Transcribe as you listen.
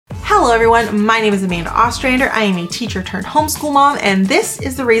Hello everyone, my name is Amanda Ostrander. I am a teacher turned homeschool mom, and this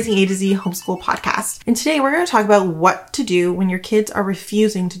is the Raising A to Z Homeschool Podcast. And today we're going to talk about what to do when your kids are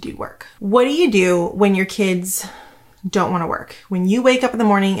refusing to do work. What do you do when your kids don't want to work? When you wake up in the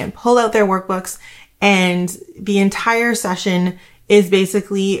morning and pull out their workbooks and the entire session is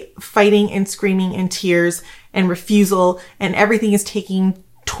basically fighting and screaming and tears and refusal and everything is taking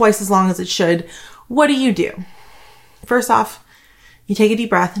twice as long as it should. What do you do? First off, you take a deep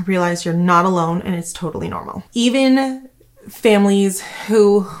breath and realize you're not alone and it's totally normal. Even families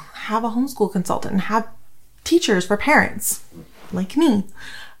who have a homeschool consultant and have teachers for parents, like me,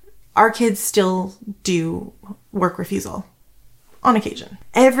 our kids still do work refusal on occasion.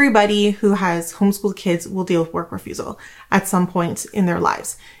 Everybody who has homeschooled kids will deal with work refusal at some point in their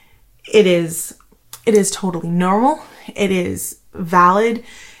lives. It is totally normal. It is valid.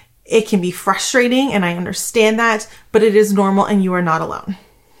 It can be frustrating, and I understand that, but it is normal and you are not alone.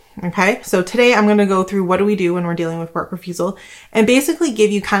 Okay. So today I'm going to go through what do we do when we're dealing with work refusal and basically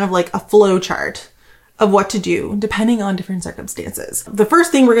give you kind of like a flow chart of what to do depending on different circumstances. The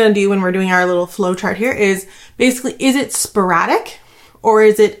first thing we're going to do when we're doing our little flow chart here is basically, is it sporadic or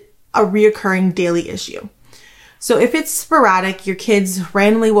is it a reoccurring daily issue? So if it's sporadic, your kids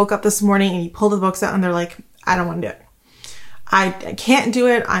randomly woke up this morning and you pull the books out and they're like, I don't want to do it. I can't do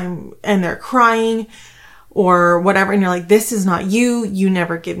it. And they're crying or whatever. And you're like, this is not you. You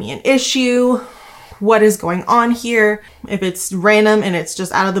never give me an issue. What is going on here? If it's random and it's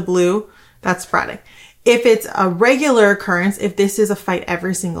just out of the blue, that's sporadic. If it's a regular occurrence, if this is a fight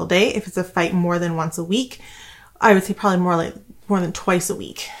every single day, if it's a fight more than once a week, I would say probably more than twice a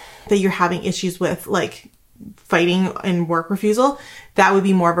week that you're having issues with, like fighting and work refusal, that would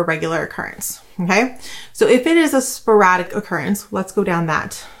be more of a regular occurrence. Okay. So if it is a sporadic occurrence, let's go down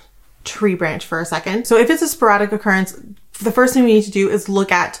that tree branch for a second. So if it's a sporadic occurrence, the first thing we need to do is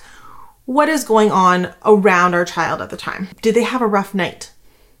look at what is going on around our child at the time. Did they have a rough night?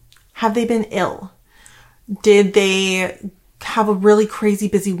 Have they been ill? Did they have a really crazy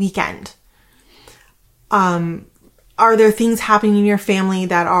busy weekend? Are there things happening in your family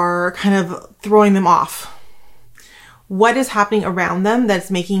that are kind of throwing them off? What is happening around them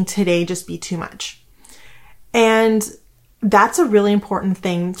that's making today just be too much? And that's a really important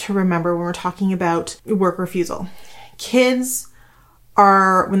thing to remember when we're talking about work refusal. Kids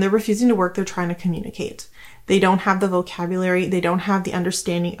when they're refusing to work, they're trying to communicate. They don't have the vocabulary. They don't have the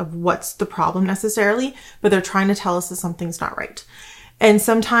understanding of what's the problem necessarily, but they're trying to tell us that something's not right. And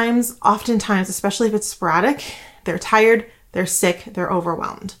oftentimes, especially if it's sporadic, they're tired, they're sick, they're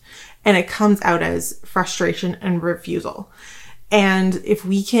overwhelmed. And it comes out as frustration and refusal. And if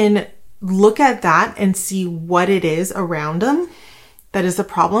we can look at that and see what it is around them that is the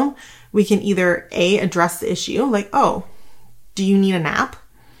problem, we can either address the issue, like, oh, do you need a nap?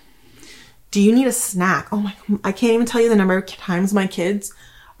 Do you need a snack? Oh I can't even tell you the number of times my kids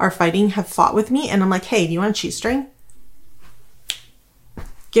have fought with me. And I'm like, hey, do you want a cheese string?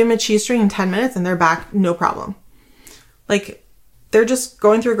 Give them a cheese string in 10 minutes and they're back. No problem. Like, they're just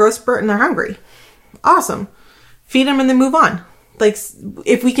going through a growth spurt and they're hungry. Awesome. Feed them and then move on. Like,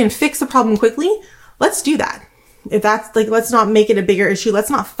 if we can fix the problem quickly, let's do that. If that's like, let's not make it a bigger issue. Let's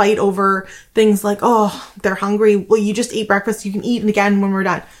not fight over things like, oh, they're hungry. Well, you just ate breakfast. You can eat it again when we're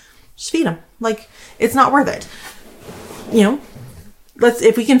done. Just feed them. Like, it's not worth it.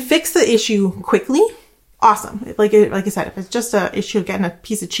 If we can fix the issue quickly, awesome. Like I said, if it's just an issue of getting a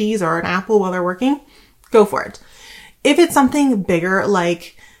piece of cheese or an apple while they're working, go for it. If it's something bigger,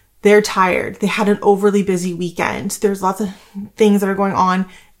 like they're tired, they had an overly busy weekend, there's lots of things that are going on,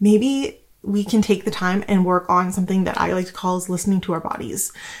 maybe we can take the time and work on something that I like to call is listening to our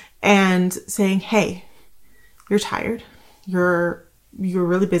bodies and saying, hey, you're tired. You're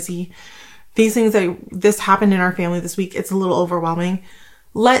really busy. These things this happened in our family this week. It's a little overwhelming.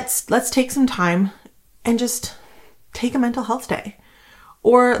 Let's take some time and just take a mental health day.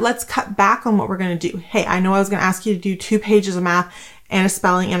 Or let's cut back on what we're going to do. Hey, I know I was going to ask you to do 2 pages of math and a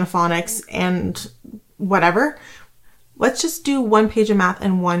spelling and a phonics and whatever. Let's just do 1 page of math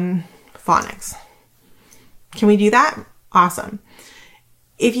and 1 phonics. Can we do that? Awesome.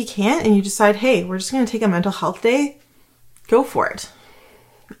 If you can't and you decide, hey, we're just going to take a mental health day, go for it.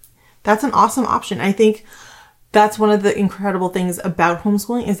 That's an awesome option. I think that's one of the incredible things about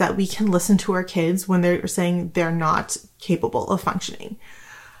homeschooling is that we can listen to our kids when they're saying they're not capable of functioning.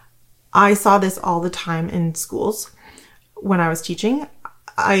 I saw this all the time in schools when I was teaching.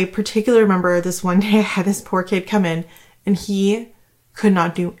 I particularly remember this one day I had this poor kid come in and he could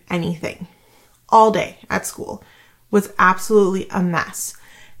not do anything all day at school. Was absolutely a mess.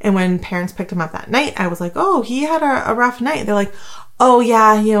 And when parents picked him up that night, I was like, oh, he had a rough night. They're like, oh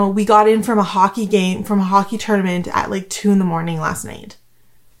yeah, we got in from a hockey tournament at like 2 a.m. last night.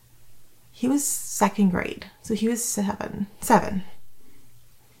 He was 2nd grade. So he was 7.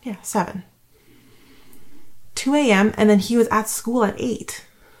 Yeah, 7. 2 a.m. and then he was at school at 8.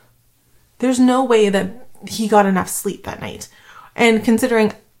 There's no way that he got enough sleep that night. And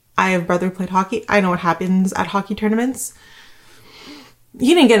considering I have a brother who played hockey, I know what happens at hockey tournaments.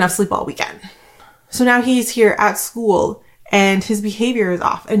 He didn't get enough sleep all weekend. So now he's here at school and his behavior is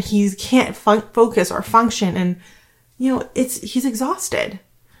off and he can't focus or function, and he's exhausted.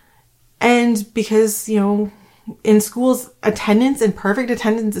 And because in schools, attendance and perfect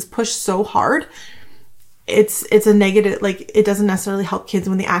attendance is pushed so hard, it's a negative, like it doesn't necessarily help kids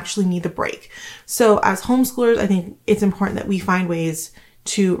when they actually need the break. So as homeschoolers, I think it's important that we find ways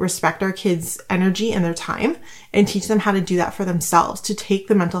to respect our kids' energy and their time and teach them how to do that for themselves, to take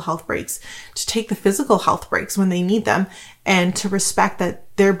the mental health breaks, to take the physical health breaks when they need them, and to respect that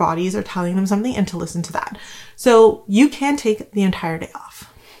their bodies are telling them something and to listen to that. So you can take the entire day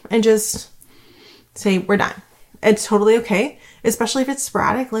off and just say, we're done. It's totally okay, especially if it's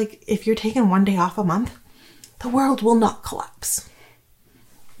sporadic. Like if you're taking 1 day off a month, the world will not collapse.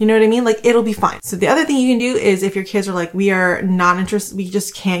 You know what I mean? Like it'll be fine. So the other thing you can do is if your kids are like, we are not interested, we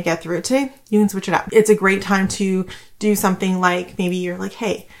just can't get through it today, you can switch it up. It's a great time to do something like, maybe you're like,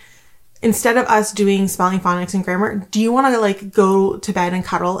 hey, instead of us doing spelling, phonics, and grammar, do you want to like go to bed and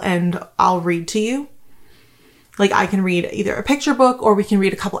cuddle and I'll read to you? Like I can read either a picture book or we can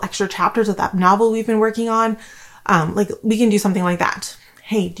read a couple extra chapters of that novel we've been working on. Like we can do something like that.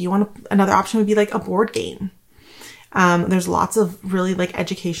 Hey, do you want another option would be like a board game. There's lots of really like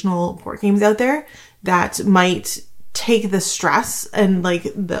educational board games out there that might take the stress and like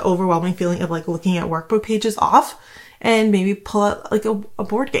the overwhelming feeling of like looking at workbook pages off and maybe pull out like a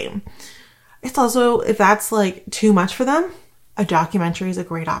board game. It's also, if that's like too much for them, a documentary is a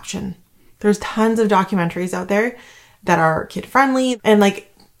great option. There's tons of documentaries out there that are kid friendly and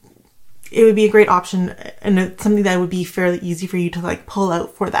like it would be a great option and it's something that would be fairly easy for you to like pull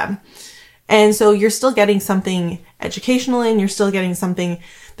out for them. And so you're still getting something educational in, you're still getting something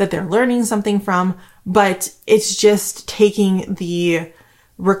that they're learning something from, but it's just taking the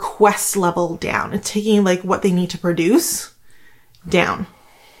request level down. It's taking like what they need to produce down.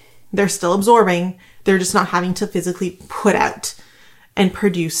 They're still absorbing. They're just not having to physically put out and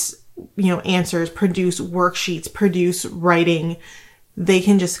produce, answers, produce worksheets, produce writing. They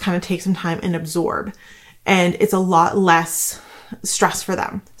can just kind of take some time and absorb. And it's a lot less stress for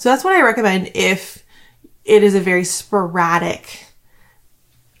them. So that's what I recommend if it is a very sporadic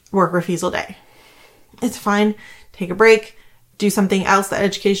work refusal day. It's fine. Take a break, do something else that's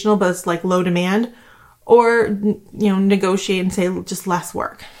educational, but it's like low demand, or, negotiate and say just less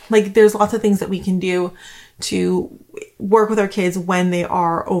work. Like there's lots of things that we can do to work with our kids when they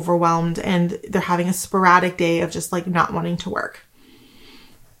are overwhelmed and they're having a sporadic day of just like not wanting to work.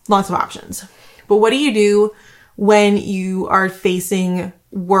 Lots of options. But what do you do when you are facing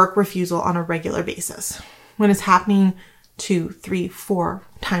work refusal on a regular basis? When it's happening 2, 3, 4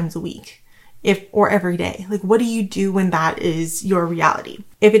 times a week, or every day? Like, what do you do when that is your reality?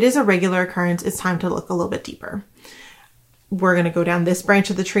 If it is a regular occurrence, it's time to look a little bit deeper. We're going to go down this branch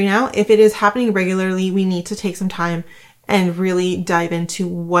of the tree now. If it is happening regularly, we need to take some time and really dive into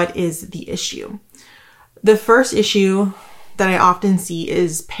what is the issue. The first issue that I often see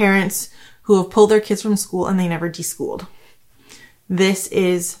is parents who have pulled their kids from school and they never deschooled. This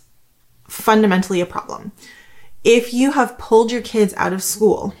is fundamentally a problem. If you have pulled your kids out of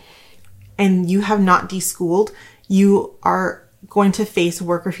school and you have not deschooled, you are going to face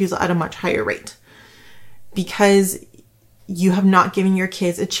work refusal at a much higher rate because you have not given your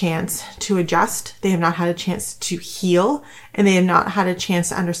kids a chance to adjust. They have not had a chance to heal, and they have not had a chance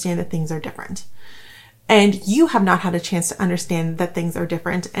to understand that things are different. And you have not had a chance to understand that things are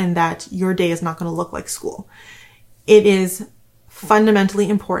different and that your day is not going to look like school. It is fundamentally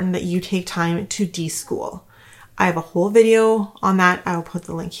important that you take time to deschool. I have a whole video on that. I will put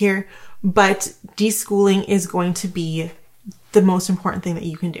the link here. But deschooling is going to be the most important thing that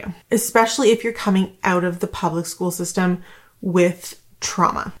you can do, especially if you're coming out of the public school system with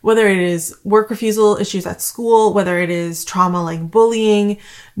trauma. Whether it is work refusal issues at school, whether it is trauma like bullying,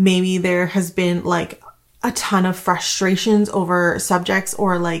 maybe there has been like a ton of frustrations over subjects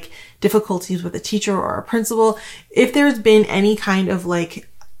or like difficulties with a teacher or a principal. If there's been any kind of like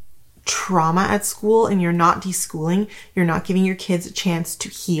trauma at school and you're not deschooling, you're not giving your kids a chance to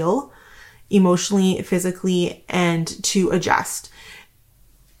heal emotionally, physically, and to adjust.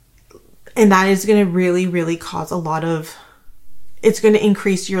 And that is going to really, really cause it's going to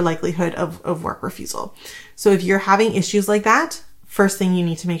increase your likelihood of work refusal. So if you're having issues like that, first thing you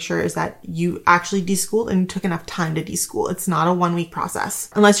need to make sure is that you actually deschooled and you took enough time to deschool. It's not a 1 week process.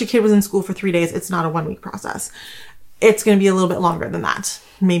 Unless your kid was in school for 3 days, it's not a 1 week process. It's going to be a little bit longer than that.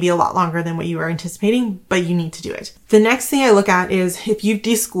 Maybe a lot longer than what you were anticipating, but you need to do it. The next thing I look at is if you've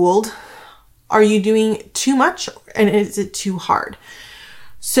deschooled, are you doing too much and is it too hard?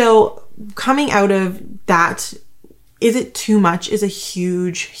 So coming out of that, is it too much is a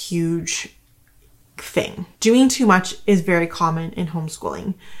huge, huge thing. Doing too much is very common in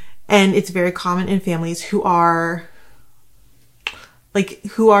homeschooling, and it's very common in families who are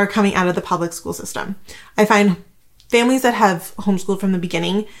coming out of the public school system. I find families that have homeschooled from the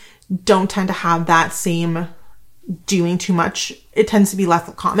beginning don't tend to have that same doing too much. It tends to be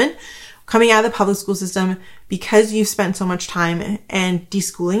less common. Coming out of the public school system, because you've spent so much time, and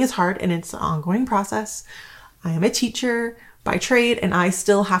deschooling is hard and it's an ongoing process. I am a teacher by trade, and I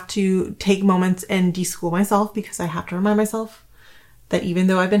still have to take moments and deschool myself, because I have to remind myself that even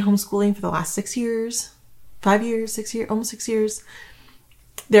though I've been homeschooling for the last 6 years, 5 years, 6 years, almost 6 years,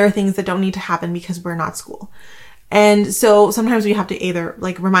 there are things that don't need to happen because we're not school. And so sometimes we have to either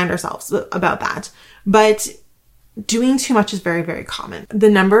remind ourselves about that. But doing too much is very, very common.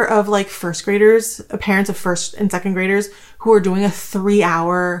 The number of first graders, parents of first and second graders who are doing a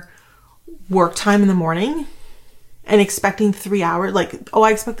 3-hour work time in the morning and expecting 3 hours,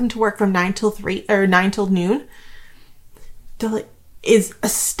 I expect them to work from 9 till 3 or 9 till noon, is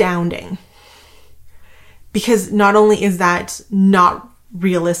astounding. Because not only is that not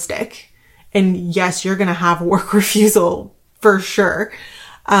realistic, and yes, you're going to have work refusal for sure.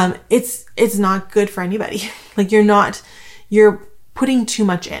 It's not good for anybody. You're putting too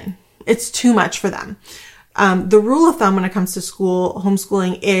much in. It's too much for them. The rule of thumb when it comes to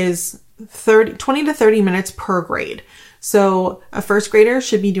homeschooling is 20 to 30 minutes per grade. So a first grader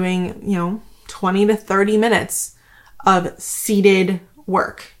should be doing, 20 to 30 minutes of seated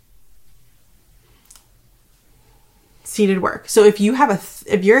work. Seated work. So if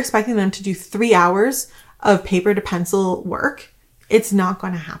you're expecting them to do 3 hours of paper to pencil work, it's not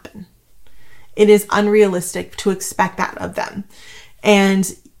going to happen. It is unrealistic to expect that of them.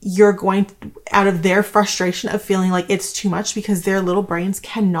 And you're going out of their frustration of feeling like it's too much, because their little brains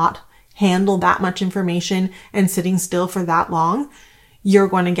cannot handle that much information and sitting still for that long. You're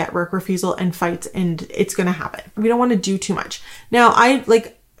going to get work refusal and fights, and it's going to happen. We don't want to do too much. Now,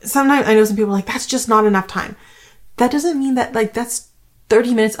 sometimes I know some people are like, that's just not enough time. That doesn't mean that that's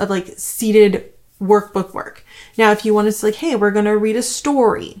 30 minutes of seated workbook work. Now, if you want to hey, we're going to read a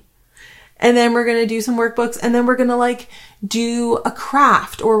story, and then we're going to do some workbooks, and then we're going to do a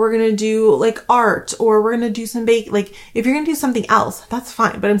craft, or we're going to do art, or we're going to do some bake. If you're going to do something else, that's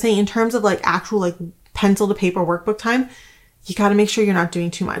fine. But I'm saying in terms of actual pencil to paper workbook time, you got to make sure you're not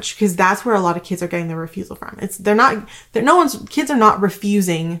doing too much, because that's where a lot of kids are getting their refusal from. Kids are not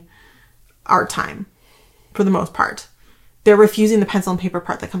refusing art time for the most part. They're refusing the pencil and paper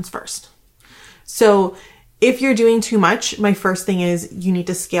part that comes first. So if you're doing too much, my first thing is you need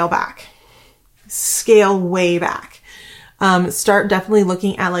to scale back. Scale way back. Start definitely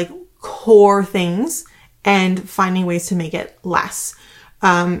looking at core things and finding ways to make it less.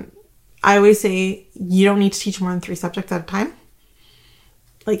 I always say you don't need to teach more than 3 subjects at a time.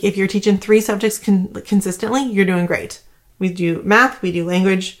 If you're teaching 3 subjects consistently, you're doing great. We do math, we do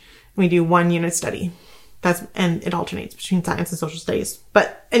language, we do 1 unit study. And it alternates between science and social studies.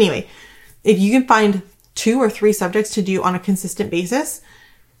 But anyway, if you can find 2 or 3 subjects to do on a consistent basis,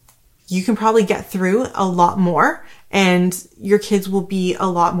 you can probably get through a lot more, and your kids will be a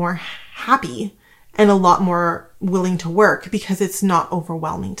lot more happy and a lot more willing to work, because it's not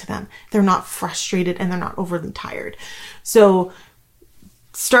overwhelming to them. They're not frustrated and they're not overly tired. So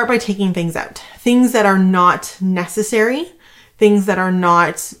start by taking things out. Things that are not necessary, things that are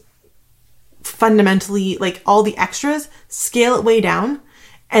not fundamentally all the extras, scale it way down.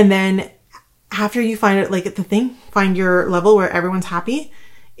 And then after you find it, find your level where everyone's happy.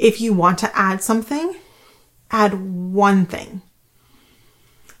 If you want to add something, add 1 thing.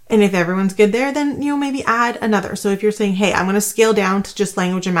 And if everyone's good there, then, maybe add another. So if you're saying, hey, I'm going to scale down to just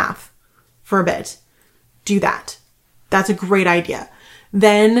language and math for a bit, do that. That's a great idea.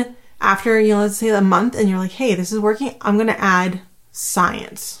 Then after, let's say a month, and you're like, hey, this is working, I'm going to add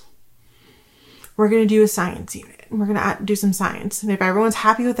science. We're going to do a science unit. We're going to do some science. And if everyone's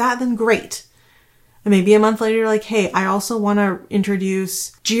happy with that, then great. And maybe a month later, you're like, hey, I also want to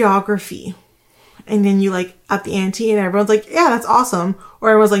introduce geography. And then you up the ante, and everyone's like, yeah, that's awesome. Or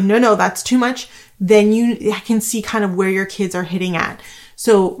everyone's like, no, that's too much. Then you can see kind of where your kids are hitting at.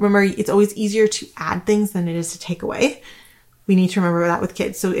 So remember, it's always easier to add things than it is to take away. We need to remember that with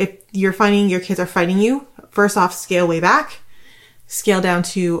kids. So if you're finding your kids are fighting you, first off, scale way back. scale down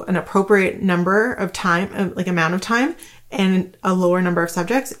to an appropriate number of time, like amount of time, and a lower number of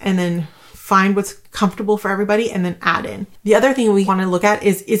subjects, and then find what's comfortable for everybody and then add in. The other thing we want to look at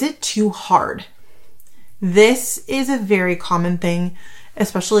is it too hard? This is a very common thing,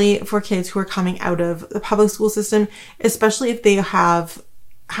 especially for kids who are coming out of the public school system, especially if they have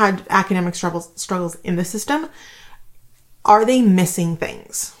had academic struggles in the system. Are they missing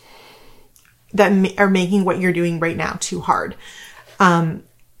things that are making what you're doing right now too hard?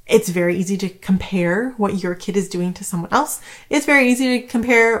 It's very easy to compare what your kid is doing to someone else. It's very easy to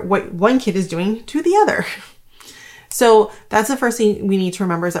compare what one kid is doing to the other. So that's the first thing we need to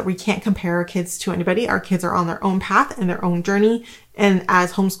remember, is that we can't compare our kids to anybody. Our kids are on their own path and their own journey. And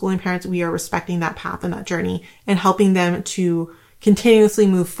as homeschooling parents, we are respecting that path and that journey and helping them to continuously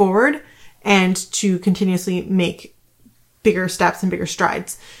move forward and to continuously make bigger steps and bigger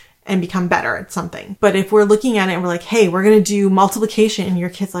strides and become better at something. But if we're looking at it and we're like, hey, we're going to do multiplication, and your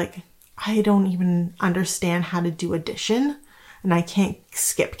kid's like, I don't even understand how to do addition and I can't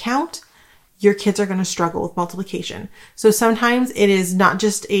skip count, your kids are going to struggle with multiplication. So sometimes it is not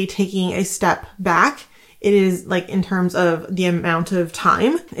just taking a step back. It is like in terms of the amount of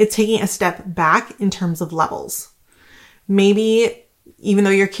time, it's taking a step back in terms of levels. Maybe even though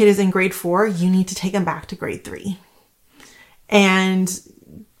your kid is in grade 4, you need to take them back to grade 3. And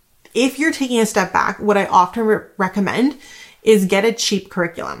if you're taking a step back, what I often recommend is get a cheap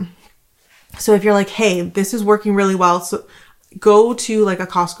curriculum. So if you're like, hey, this is working really well, so go to like a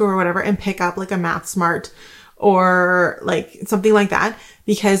Costco or whatever and pick up like a Math Smart or like something like that,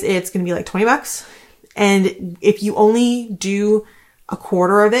 because it's going to be like $20. And if you only do a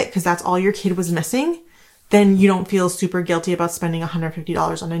quarter of it, because that's all your kid was missing, then you don't feel super guilty about spending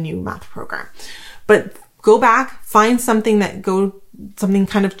 $150 on a new math program. But go back, find something something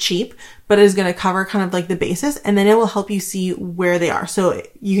kind of cheap, but is going to cover kind of like the basis, and then it will help you see where they are. So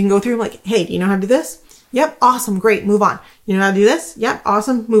you can go through like, hey, do you know how to do this? Yep. Awesome. Great. Move on. You know how to do this? Yep.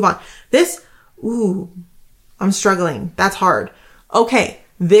 Awesome. Move on. This, ooh, I'm struggling. That's hard. Okay.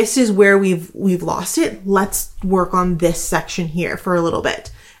 This is where we've lost it. Let's work on this section here for a little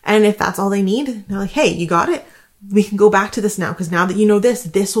bit. And if that's all they need, they're like, hey, you got it. We can go back to this now, because now that you know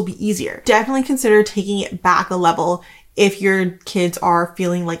this will be easier. Definitely consider taking it back a level if your kids are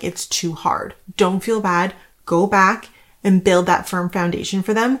feeling like it's too hard. Don't feel bad. Go back and build that firm foundation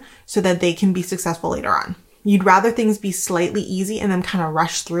for them so that they can be successful later on. You'd rather things be slightly easy and then kind of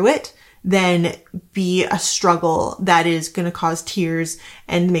rush through it than be a struggle that is going to cause tears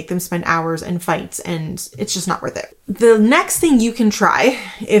and make them spend hours and fights, and it's just not worth it. The next thing you can try,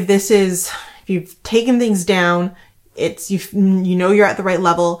 if you've taken things down, you know you're at the right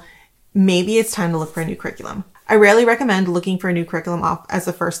level, maybe it's time to look for a new curriculum. I rarely recommend looking for a new curriculum off as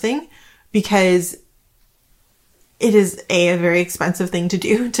the first thing, because it is a very expensive thing to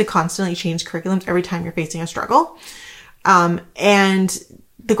do, to constantly change curriculums every time you're facing a struggle. And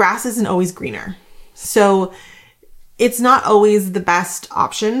the grass isn't always greener. So it's not always the best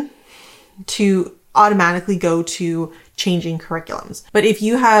option to automatically go to changing curriculums. But if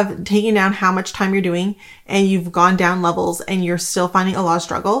you have taken down how much time you're doing and you've gone down levels and you're still finding a lot of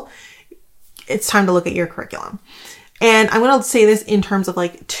struggle, it's time to look at your curriculum. And I'm going to say this in terms of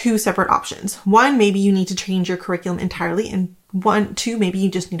like 2 separate options. 1, maybe you need to change your curriculum entirely, and 2, maybe you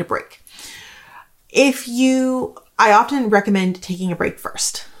just need a break. I often recommend taking a break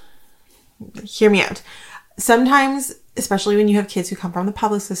first. Hear me out. Sometimes, especially when you have kids who come from the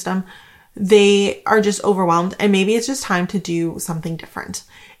public system, they are just overwhelmed, and maybe it's just time to do something different.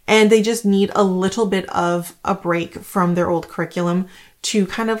 And they just need a little bit of a break from their old curriculum to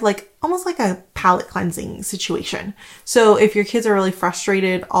kind of like, almost like a palate cleansing situation. So if your kids are really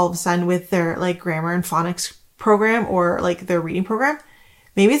frustrated all of a sudden with their like grammar and phonics program or like their reading program,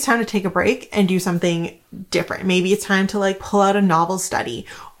 maybe it's time to take a break and do something different. Maybe it's time to like pull out a novel study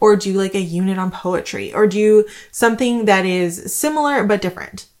or do like a unit on poetry or do something that is similar but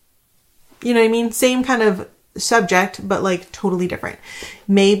different. You know what I mean? Same kind of subject, but like totally different.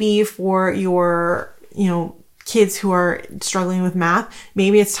 Maybe for your, kids who are struggling with math,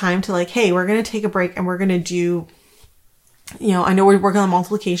 maybe it's time to like, hey, we're going to take a break and we're going to do, I know we're working on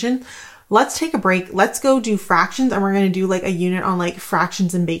multiplication. Let's take a break. Let's go do fractions, and we're going to do like a unit on like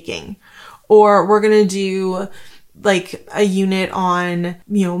fractions and baking. Or we're going to do like a unit on,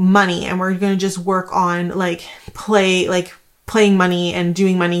 money, and we're going to just work on like playing money and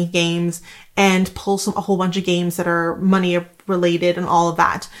doing money games and pull a whole bunch of games that are money related and all of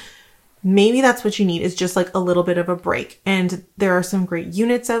that. Maybe that's what you need, is just like a little bit of a break. And there are some great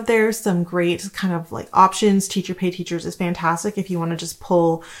units out there, some great kind of like options. Teacher Pay Teachers is fantastic if you want to just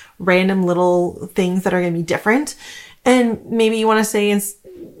pull random little things that are going to be different. And maybe you want to say,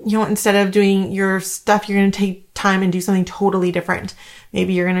 instead of doing your stuff, you're going to take time and do something totally different.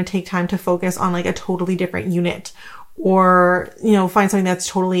 Maybe you're going to take time to focus on like a totally different unit, or, find something that's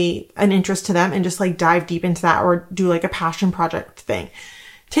totally an interest to them and just like dive deep into that, or do like a passion project thing.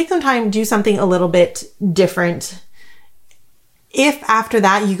 Take some time, do something a little bit different. If after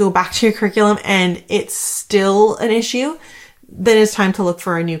that you go back to your curriculum and it's still an issue, then it's time to look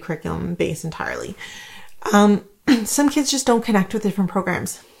for a new curriculum base entirely. Some kids just don't connect with different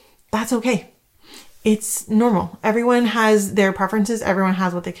programs. That's okay. It's normal. Everyone has their preferences. Everyone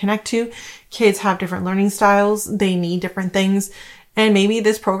has what they connect to. Kids have different learning styles. They need different things. And maybe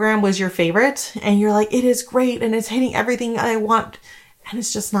this program was your favorite and you're like, it is great and it's hitting everything I want, and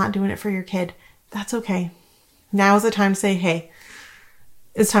it's just not doing it for your kid. That's okay. Now is the time to say, hey,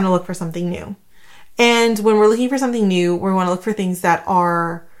 it's time to look for something new. And when we're looking for something new, we want to look for things that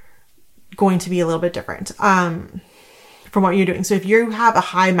are going to be a little bit different from what you're doing. So if you have a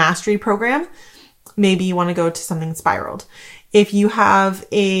high mastery program, maybe you want to go to something spiraled. If you have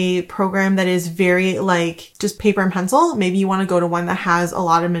a program that is very like just paper and pencil, maybe you want to go to one that has a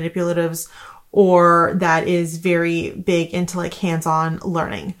lot of manipulatives, or that is very big into like hands-on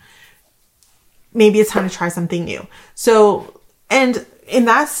learning. Maybe it's time to try something new. So, and in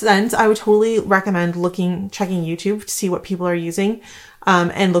that sense, I would totally recommend checking YouTube to see what people are using,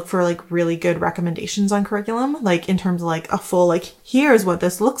 and look for like really good recommendations on curriculum, like in terms of like a full, like, here's what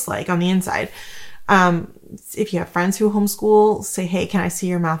this looks like on the inside. If you have friends who homeschool, say, hey, can I see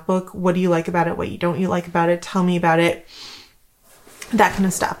your math book? What do you like about it? What don't you like about it? Tell me about it. That kind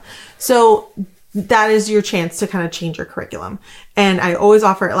of stuff. So that is your chance to kind of change your curriculum. And I always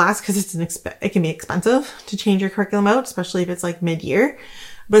offer it last because it can be expensive to change your curriculum out, especially if it's like mid-year.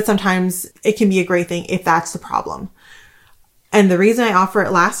 But sometimes it can be a great thing if that's the problem. And the reason I offer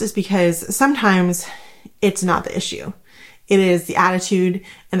it last is because sometimes it's not the issue. It is the attitude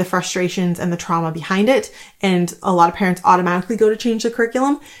and the frustrations and the trauma behind it. And a lot of parents automatically go to change the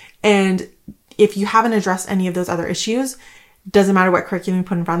curriculum. And if you haven't addressed any of those other issues, doesn't matter what curriculum you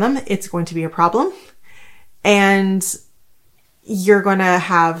put in front of them, it's going to be a problem. And you're going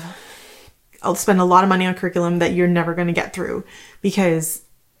to spend a lot of money on curriculum that you're never going to get through because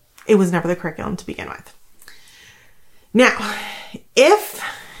it was never the curriculum to begin with. Now, if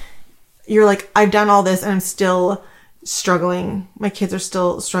you're like, I've done all this and I'm still struggling, my kids are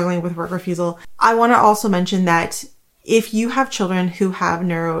still struggling with work refusal, I want to also mention that if you have children who have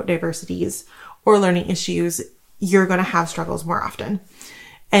neurodiversities or learning issues, you're going to have struggles more often.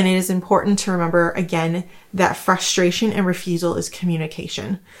 And it is important to remember, again, that frustration and refusal is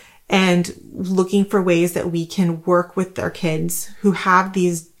communication, and looking for ways that we can work with our kids who have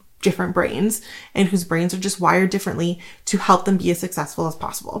these different brains and whose brains are just wired differently to help them be as successful as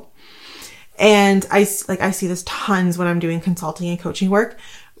possible. And I see this tons when I'm doing consulting and coaching work,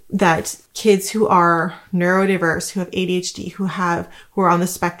 that kids who are neurodiverse, who have ADHD, who are on the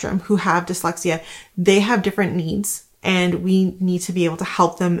spectrum, who have dyslexia, they have different needs, and we need to be able to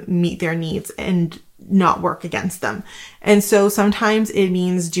help them meet their needs and not work against them. And so sometimes it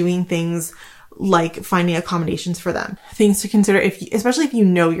means doing things like finding accommodations for them. Things to consider, especially if you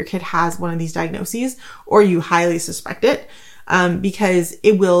know your kid has one of these diagnoses or you highly suspect it, because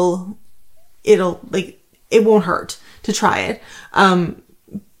it won't hurt to try it.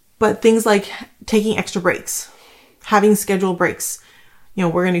 But things like taking extra breaks, having scheduled breaks. We're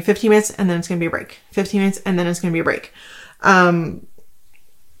going to do 15 minutes and then it's going to be a break. 15 minutes and then it's going to be a break.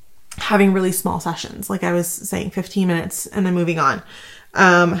 Having really small sessions, like I was saying, 15 minutes and then moving on.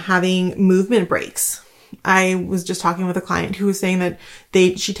 Having movement breaks. I was just talking with a client who was saying that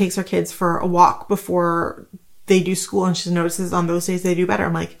she takes her kids for a walk before they do school, and she notices on those days they do better.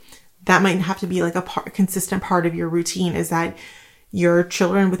 I'm like, that might have to be like a consistent part of your routine, is that your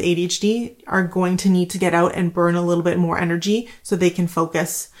children with ADHD are going to need to get out and burn a little bit more energy so they can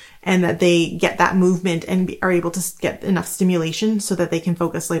focus, and that they get that movement and are able to get enough stimulation so that they can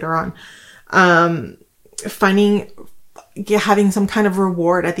focus later on. Having some kind of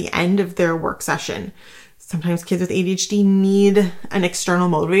reward at the end of their work session. Sometimes kids with ADHD need an external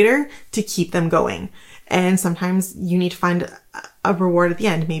motivator to keep them going. And sometimes you need to find a reward at the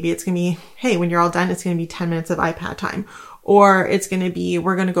end. Maybe it's going to be, hey, when you're all done, it's going to be 10 minutes of iPad time. Or it's going to be,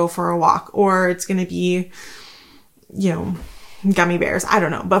 we're going to go for a walk. Or it's going to be, gummy bears. I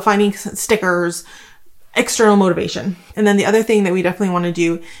don't know. But finding stickers, external motivation. And then the other thing that we definitely want to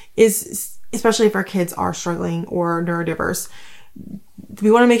do is, especially if our kids are struggling or neurodiverse,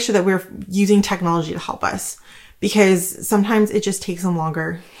 we want to make sure that we're using technology to help us, because sometimes it just takes them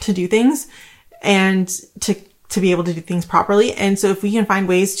longer to do things and to be able to do things properly. And so if we can find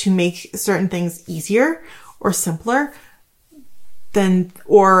ways to make certain things easier, or simpler, then,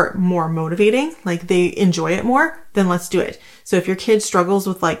 or more motivating, like they enjoy it more, then let's do it. So if your kid struggles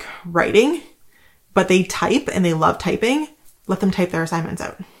with like writing, but they type and they love typing, let them type their assignments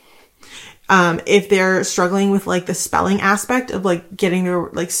out. If they're struggling with like the spelling aspect of like getting their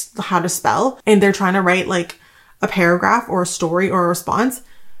like how to spell, and they're trying to write like a paragraph or a story or a response,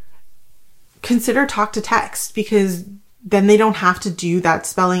 consider talk to text, because then they don't have to do that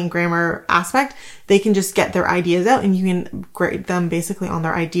spelling and grammar aspect. They can just get their ideas out and you can grade them basically on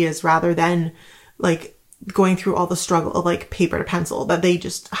their ideas rather than like going through all the struggle of like paper to pencil that they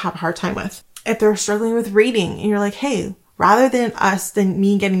just have a hard time with. If they're struggling with reading and you're like, hey, rather than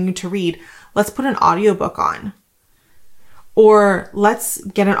me getting you to read, let's put an audiobook on. Or let's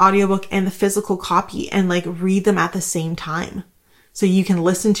get an audiobook and the physical copy and like read them at the same time. So you can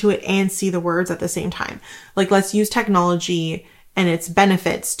listen to it and see the words at the same time. Like, let's use technology and its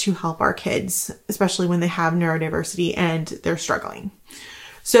benefits to help our kids, especially when they have neurodiversity and they're struggling.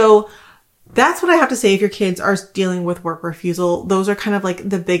 So that's what I have to say. If your kids are dealing with work refusal, those are kind of like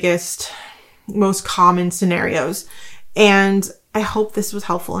the biggest, most common scenarios. And I hope this was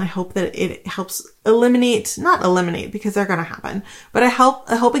helpful, and I hope that it helps not eliminate because they're going to happen, but I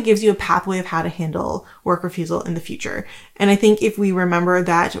hope it gives you a pathway of how to handle work refusal in the future. And I think if we remember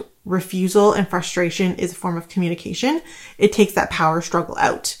that refusal and frustration is a form of communication, it takes that power struggle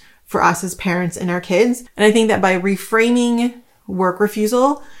out for us as parents and our kids. And I think that by reframing work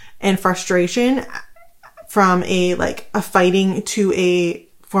refusal and frustration from a fighting to a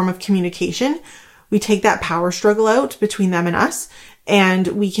form of communication, we take that power struggle out between them and us, and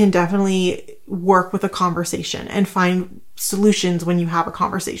we can definitely work with a conversation and find solutions when you have a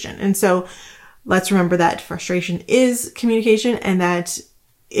conversation. And so let's remember that frustration is communication, and that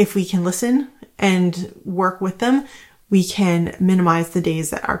if we can listen and work with them, we can minimize the days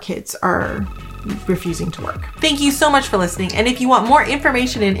that our kids are refusing to work. Thank you so much for listening. And if you want more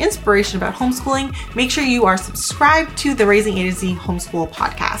information and inspiration about homeschooling, make sure you are subscribed to the Raising A to Z Homeschool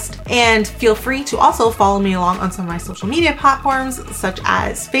podcast. And feel free to also follow me along on some of my social media platforms, such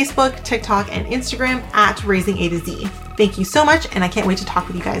as Facebook, TikTok, and Instagram at Raising A to Z. Thank you so much, and I can't wait to talk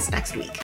with you guys next week.